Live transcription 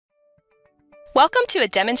Welcome to a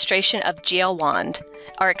demonstration of GL Wand,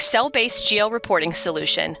 our Excel-based GL reporting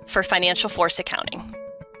solution for FinancialForce accounting.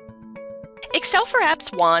 Excel for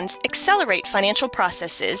Apps wands accelerate financial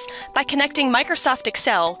processes by connecting Microsoft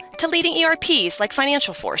Excel to leading ERPs like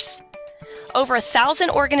FinancialForce. Over 1,000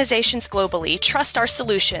 organizations globally trust our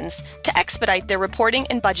solutions to expedite their reporting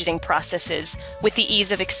and budgeting processes with the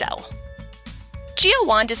ease of Excel. GL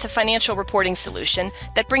Wand is a financial reporting solution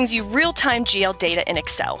that brings you real-time GL data in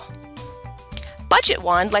Excel. Budget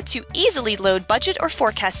Wand lets you easily load budget or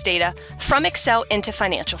forecast data from Excel into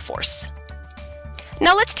FinancialForce.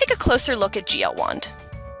 Now let's take a closer look at GL Wand.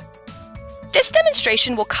 This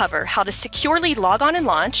demonstration will cover how to securely log on and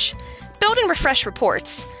launch, build and refresh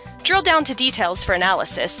reports, drill down to details for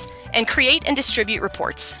analysis, and create and distribute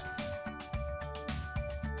reports.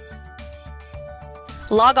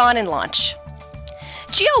 Log on and launch.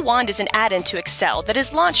 GL Wand is an add-in to Excel that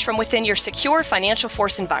is launched from within your secure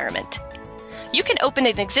FinancialForce environment. You can open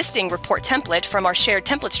an existing report template from our shared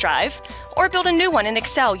templates drive, or build a new one in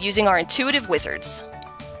Excel using our intuitive wizards.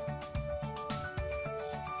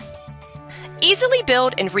 Easily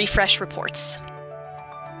build and refresh reports.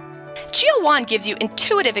 GL Wand gives you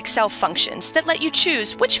intuitive Excel functions that let you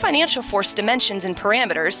choose which FinancialForce dimensions and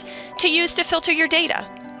parameters to use to filter your data.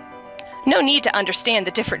 No need to understand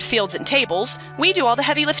the different fields and tables, we do all the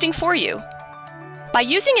heavy lifting for you. By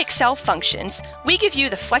using Excel functions, we give you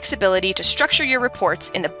the flexibility to structure your reports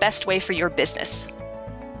in the best way for your business.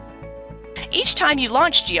 Each time you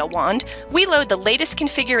launch GL Wand, we load the latest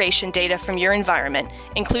configuration data from your environment,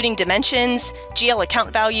 including dimensions, GL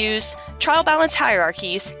account values, trial balance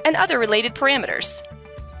hierarchies, and other related parameters.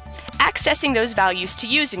 Accessing those values to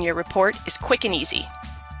use in your report is quick and easy.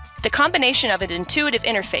 The combination of an intuitive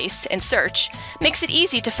interface and search makes it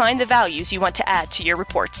easy to find the values you want to add to your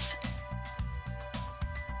reports.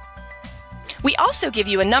 We also give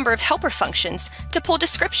you a number of helper functions to pull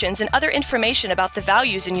descriptions and other information about the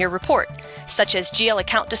values in your report, such as GL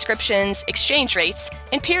account descriptions, exchange rates,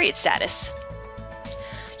 and period status.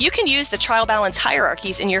 You can use the trial balance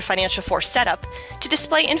hierarchies in your FinancialForce setup to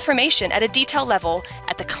display information at a detail level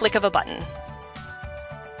at the click of a button.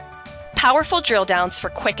 Powerful drill downs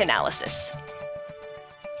for quick analysis.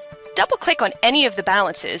 Double-click on any of the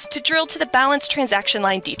balances to drill to the balance transaction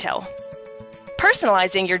line detail.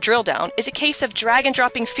 Personalizing your drill down is a case of drag and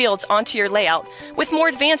dropping fields onto your layout with more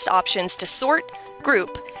advanced options to sort,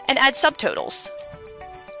 group, and add subtotals.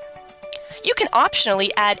 You can optionally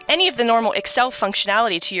add any of the normal Excel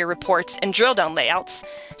functionality to your reports and drill down layouts,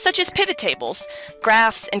 such as pivot tables,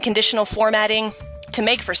 graphs, and conditional formatting, to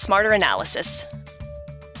make for smarter analysis.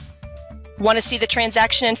 Want to see the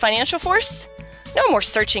transaction in FinancialForce? No more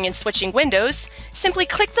searching and switching windows. Simply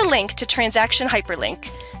click the link to Transaction Hyperlink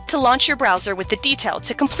to launch your browser with the detail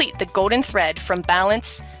to complete the golden thread from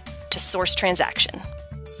balance to source transaction.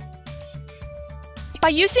 By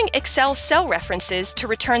using Excel cell references to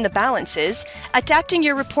return the balances, adapting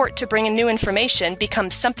your report to bring in new information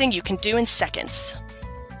becomes something you can do in seconds.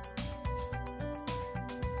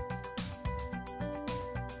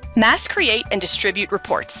 Mass create and distribute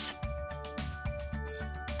reports.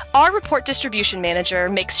 Our Report Distribution Manager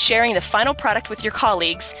makes sharing the final product with your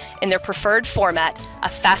colleagues in their preferred format a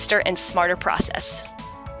faster and smarter process.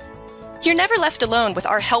 You're never left alone with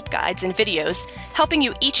our help guides and videos helping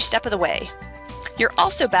you each step of the way. You're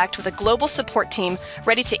also backed with a global support team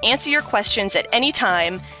ready to answer your questions at any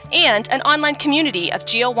time and an online community of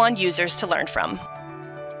GL Wand users to learn from.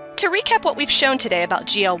 To recap what we've shown today about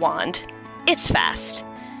GL Wand, it's fast.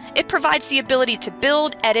 It provides the ability to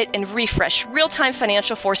build, edit, and refresh real-time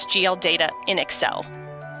FinancialForce GL data in Excel.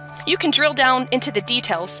 You can drill down into the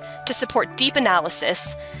details to support deep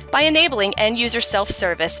analysis by enabling end-user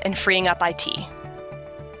self-service and freeing up IT.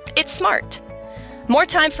 It's smart. More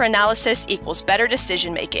time for analysis equals better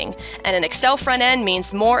decision-making, and an Excel front end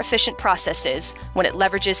means more efficient processes when it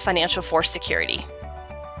leverages FinancialForce security.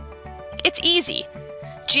 It's easy.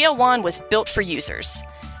 GL Wand was built for users.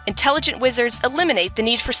 Intelligent wizards eliminate the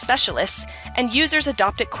need for specialists, and users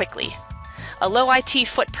adopt it quickly. A low IT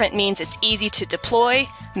footprint means it's easy to deploy,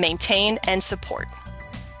 maintain, and support.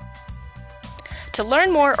 To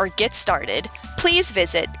learn more or get started, please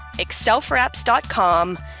visit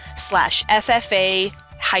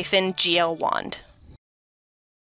excelforapps.com/FFA-GL Wand.